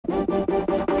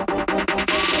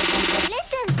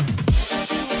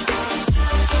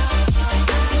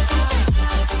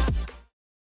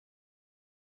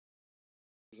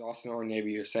Austin or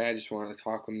Navy USA. I just wanted to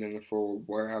talk a minute for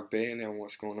where I've been and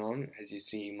what's going on. As you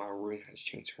see, my room has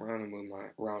changed around and moved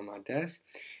around my desk,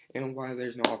 and why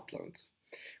there's no uploads.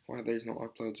 Why there's no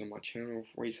uploads on my channel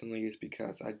recently is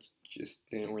because I just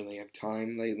didn't really have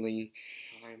time lately.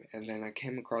 And then I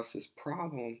came across this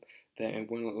problem that it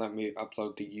wouldn't let me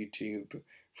upload to YouTube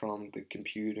from the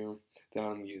computer that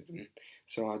I'm using.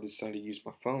 So I decided to use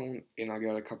my phone, and I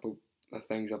got a couple of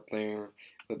things up there,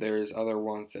 but there's other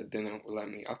ones that didn't let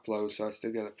me upload, so I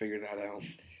still gotta figure that out.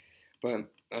 But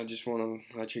I just want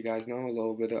to let you guys know a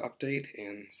little bit of update,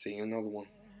 and see you another one.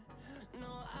 No,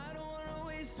 I don't wanna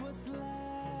waste what's left.